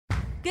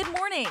Good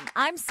morning.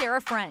 I'm Sarah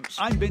French.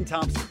 I'm Ben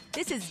Thompson.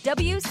 This is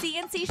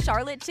WCNC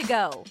Charlotte to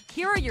go.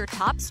 Here are your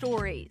top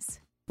stories.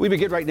 We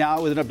begin right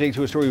now with an update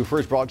to a story we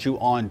first brought you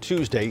on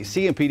Tuesday.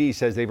 CMPD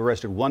says they've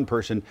arrested one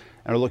person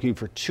and are looking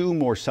for two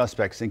more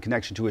suspects in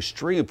connection to a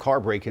string of car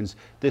break-ins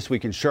this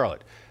week in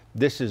Charlotte.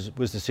 This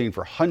was the scene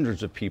for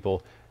hundreds of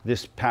people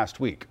this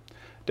past week.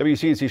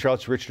 WCNC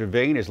Charlotte's Richard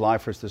Devane is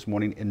live for us this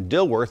morning in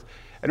Dilworth.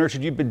 And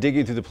Richard, you've been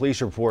digging through the police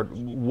report.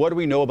 What do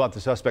we know about the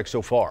suspects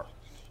so far?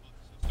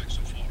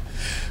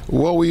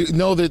 Well, we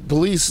know that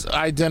police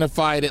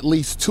identified at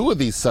least two of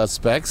these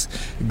suspects.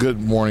 Good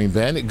morning,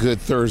 Ben. Good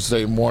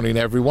Thursday morning,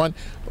 everyone.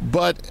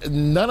 But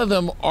none of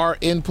them are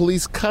in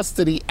police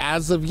custody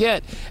as of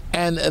yet.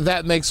 And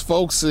that makes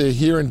folks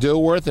here in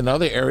Dilworth and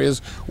other areas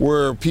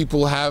where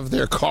people have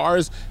their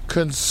cars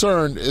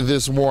concerned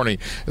this morning.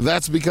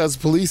 That's because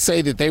police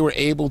say that they were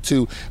able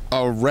to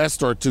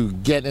arrest or to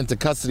get into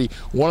custody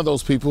one of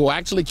those people who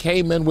actually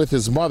came in with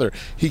his mother.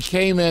 He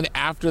came in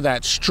after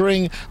that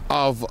string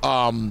of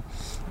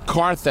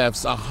car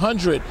thefts,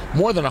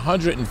 more than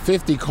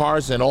 150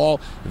 cars in all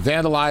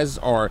vandalized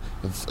or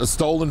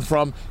stolen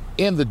from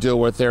in the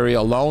Dilworth area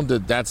alone.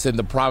 That's in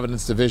the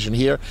Providence division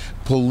here.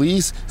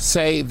 Police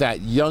say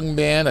that young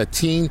man, a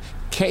teen,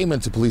 came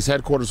into police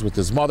headquarters with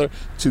his mother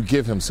to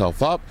give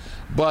himself up,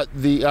 but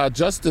the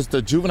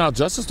Juvenile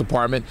Justice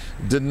Department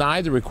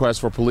denied the request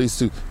for police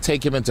to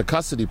take him into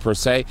custody per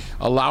se,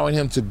 allowing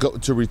him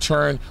to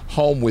return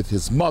home with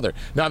his mother.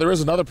 Now there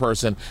is another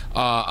person,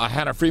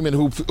 Hannah Freeman,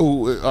 who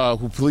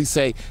police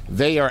say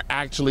they are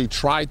actually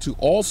tried to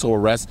also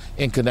arrest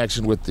in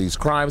connection with these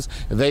crimes.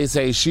 They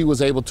say she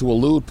was able to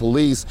elude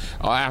police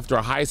after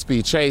a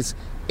high-speed chase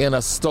in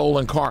a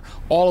stolen car.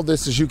 All of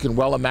this, as you can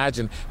well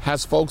imagine,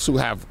 has folks who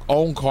have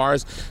owned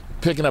cars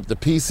picking up the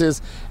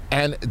pieces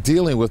and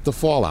dealing with the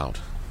fallout.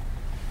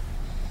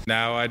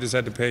 Now I just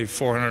had to pay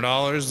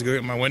 $400 to go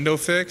get my window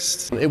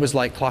fixed. It was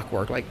like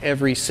clockwork. Like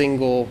every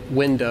single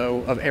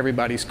window of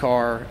everybody's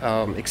car,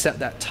 except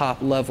that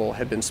top level,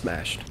 had been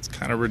smashed. It's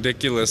kind of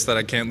ridiculous that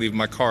I can't leave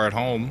my car at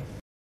home.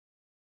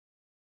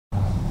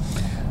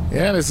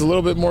 And it's a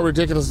little bit more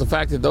ridiculous the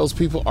fact that those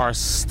people are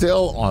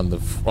still on the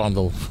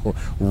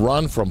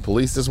run from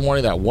police this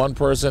morning. That one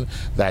person,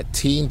 that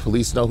teen,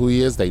 police know who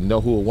he is. They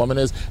know who a woman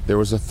is. There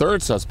was a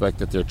third suspect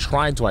that they're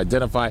trying to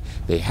identify.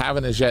 They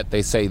haven't as yet.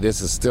 They say this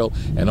is still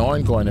an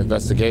ongoing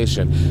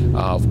investigation.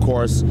 Of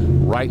course,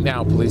 right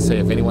now, police say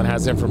if anyone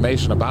has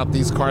information about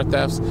these car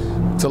thefts,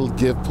 to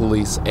give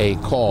police a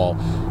call,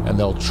 and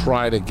they'll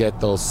try to get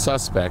those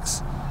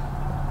suspects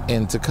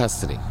into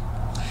custody.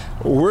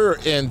 We're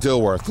in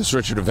Dilworth. This is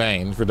Richard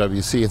Devane for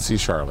WCNC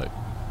Charlotte.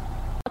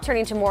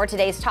 Turning to more of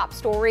today's top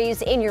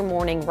stories in your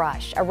morning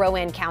rush. A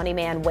Rowan County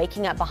man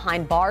waking up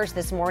behind bars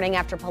this morning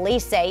after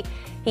police say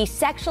he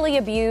sexually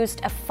abused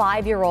a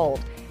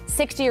 5-year-old.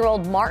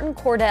 60-year-old Martin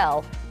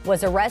Cordell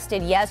was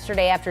arrested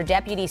yesterday after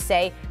deputies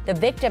say the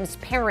victim's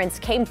parents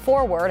came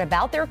forward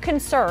about their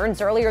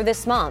concerns earlier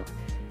this month.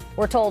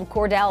 We're told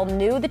Cordell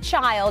knew the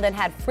child and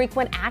had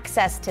frequent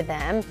access to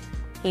them.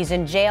 He's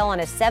in jail on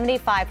a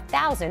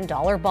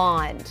 $75,000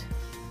 bond.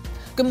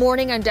 Good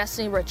morning, I'm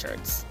Destiny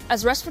Richards.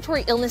 As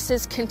respiratory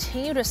illnesses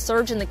continue to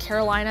surge in the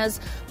Carolinas,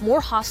 more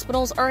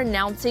hospitals are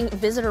announcing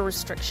visitor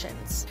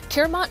restrictions.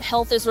 Caremont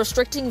Health is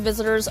restricting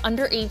visitors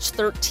under age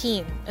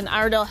 13, and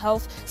Iredell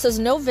Health says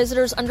no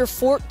visitors under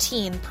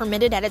 14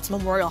 permitted at its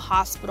Memorial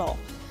Hospital.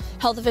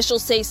 Health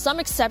officials say some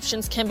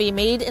exceptions can be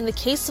made in the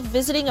case of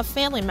visiting a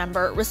family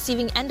member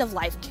receiving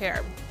end-of-life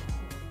care.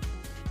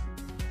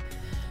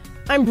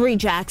 I'm Bree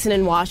Jackson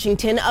in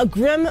Washington. A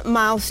grim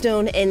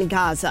milestone in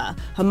Gaza.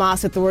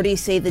 Hamas authorities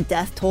say the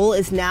death toll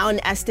is now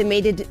an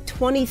estimated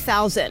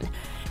 20,000.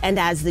 And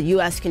as the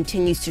U.S.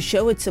 continues to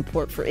show its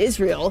support for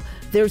Israel,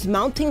 there's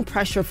mounting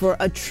pressure for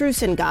a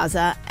truce in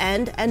Gaza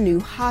and a new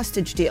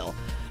hostage deal.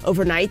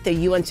 Overnight, the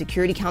UN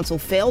Security Council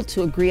failed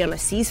to agree on a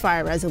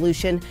ceasefire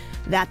resolution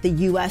that the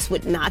U.S.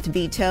 would not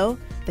veto.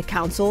 The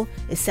council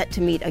is set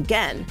to meet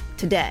again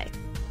today.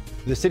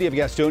 The city of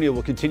Gastonia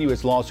will continue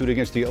its lawsuit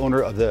against the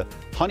owner of the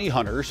Honey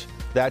Hunters.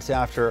 That's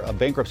after a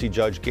bankruptcy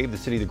judge gave the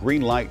city the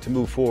green light to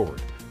move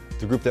forward.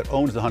 The group that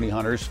owns the Honey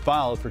Hunters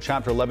filed for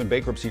Chapter 11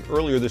 bankruptcy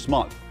earlier this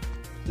month.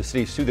 The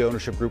city sued the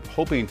ownership group,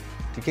 hoping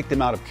to kick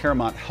them out of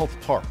Caremont Health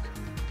Park.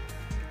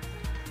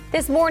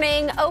 This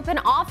morning, open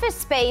office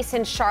space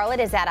in Charlotte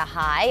is at a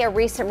high. A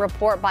recent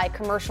report by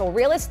commercial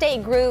real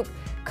estate group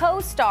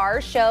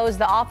CoStar shows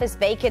the office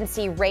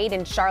vacancy rate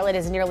in Charlotte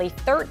is nearly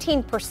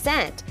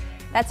 13%.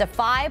 That's a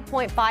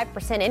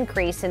 5.5%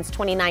 increase since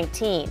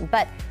 2019.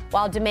 But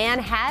while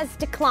demand has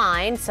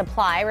declined,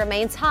 supply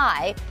remains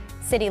high.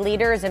 City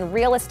leaders and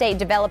real estate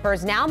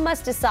developers now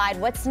must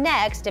decide what's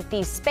next if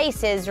these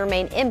spaces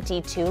remain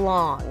empty too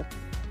long.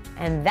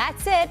 And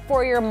that's it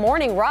for your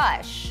morning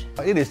rush.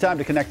 It is time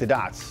to connect the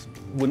dots.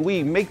 When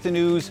we make the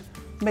news,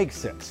 make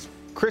sense.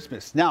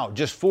 Christmas now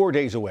just 4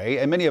 days away,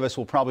 and many of us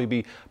will probably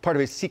be part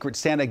of a Secret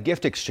Santa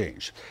gift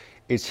exchange.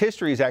 Its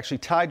history is actually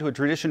tied to a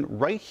tradition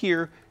right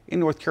here in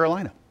North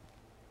Carolina.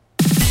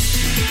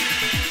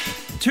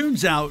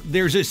 Turns out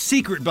there's a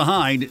secret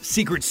behind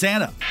Secret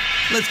Santa.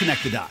 Let's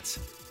connect the dots.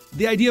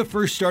 The idea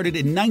first started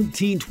in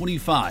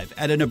 1925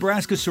 at a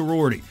Nebraska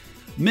sorority.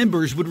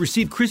 Members would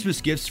receive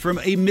Christmas gifts from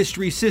a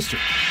mystery sister.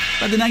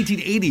 By the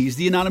 1980s,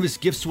 the anonymous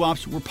gift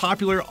swaps were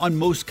popular on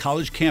most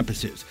college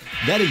campuses.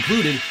 That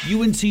included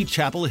UNC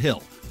Chapel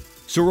Hill.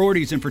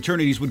 Sororities and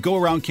fraternities would go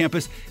around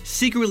campus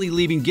secretly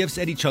leaving gifts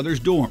at each other's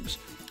dorms.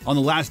 On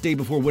the last day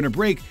before winter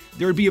break,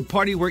 there would be a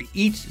party where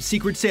each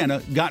Secret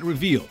Santa got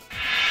revealed.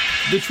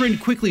 The trend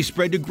quickly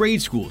spread to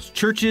grade schools,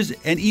 churches,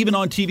 and even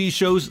on TV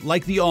shows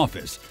like The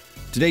Office.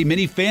 Today,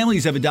 many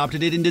families have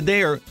adopted it into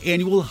their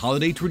annual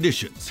holiday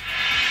traditions.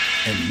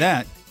 And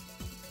that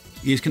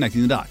is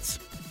Connecting the Dots.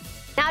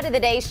 Now to the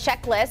day's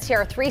checklist. Here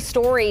are 3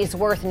 stories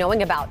worth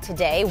knowing about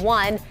today.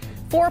 1,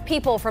 4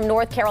 people from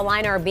North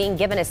Carolina are being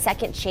given a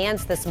second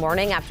chance this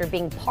morning after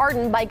being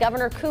pardoned by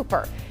Governor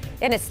Cooper.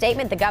 In a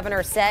statement, the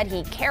governor said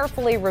he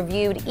carefully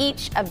reviewed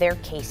each of their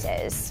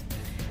cases.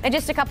 In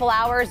just a couple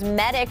hours,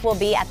 Medic will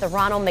be at the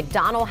Ronald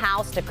McDonald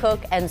House to cook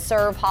and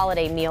serve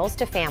holiday meals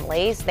to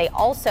families. They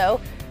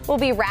also will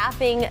be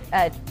wrapping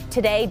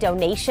today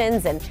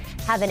donations and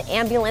have an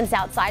ambulance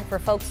outside for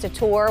folks to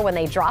tour when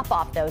they drop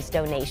off those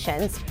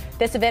donations.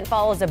 This event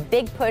follows a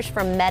big push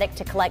from Medic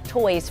to collect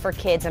toys for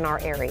kids in our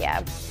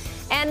area.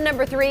 And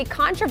number 3,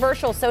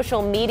 controversial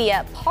social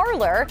media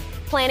Parler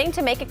planning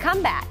to make a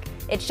comeback.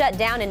 It shut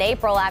down in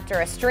April after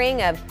a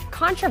string of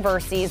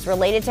controversies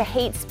related to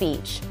hate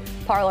speech.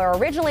 Parler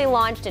originally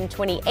launched in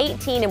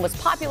 2018 and was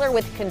popular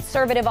with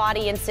conservative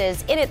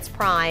audiences in its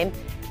prime.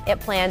 It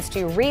plans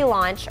to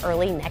relaunch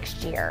early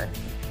next year.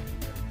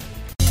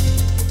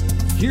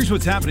 Here's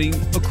what's happening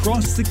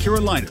across the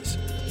Carolinas.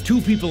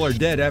 2 people are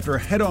dead after a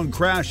head-on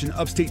crash in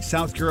upstate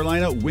South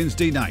Carolina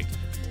Wednesday night.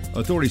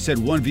 Authorities said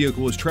one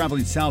vehicle was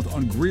traveling south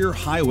on Greer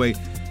Highway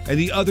and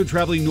the other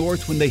traveling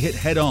north when they hit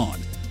head-on.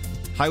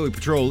 Highway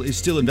Patrol is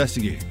still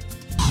investigating.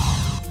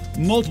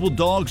 Multiple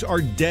dogs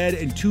are dead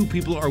and 2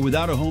 people are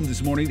without a home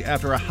this morning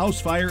after a house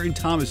fire in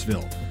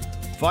Thomasville.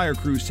 Fire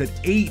crews said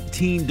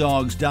 18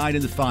 dogs died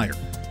in the fire.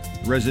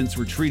 Residents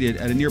were treated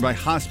at a nearby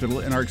hospital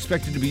and are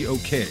expected to be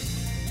okay.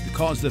 The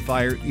cause of the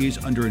fire is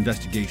under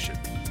investigation.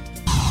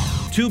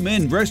 2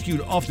 men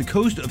rescued off the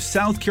coast of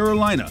South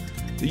Carolina.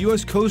 The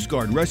U.S. Coast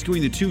Guard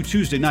rescuing the 2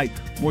 Tuesday night,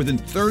 more than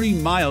 30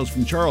 miles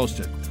from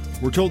Charleston.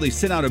 We're told they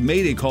sent out a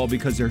mayday call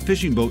because their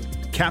fishing boat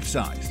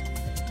capsized.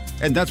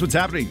 And that's what's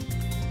happening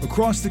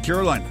across the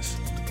Carolinas.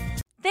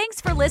 Thanks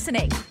for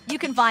listening. You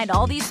can find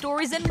all these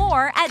stories and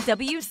more at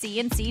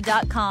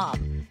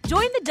WCNC.com.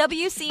 Join the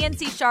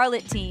WCNC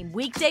Charlotte team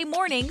weekday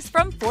mornings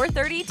from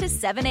 4:30 to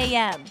 7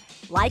 a.m.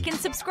 Like and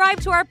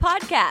subscribe to our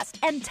podcast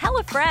and tell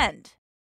a friend.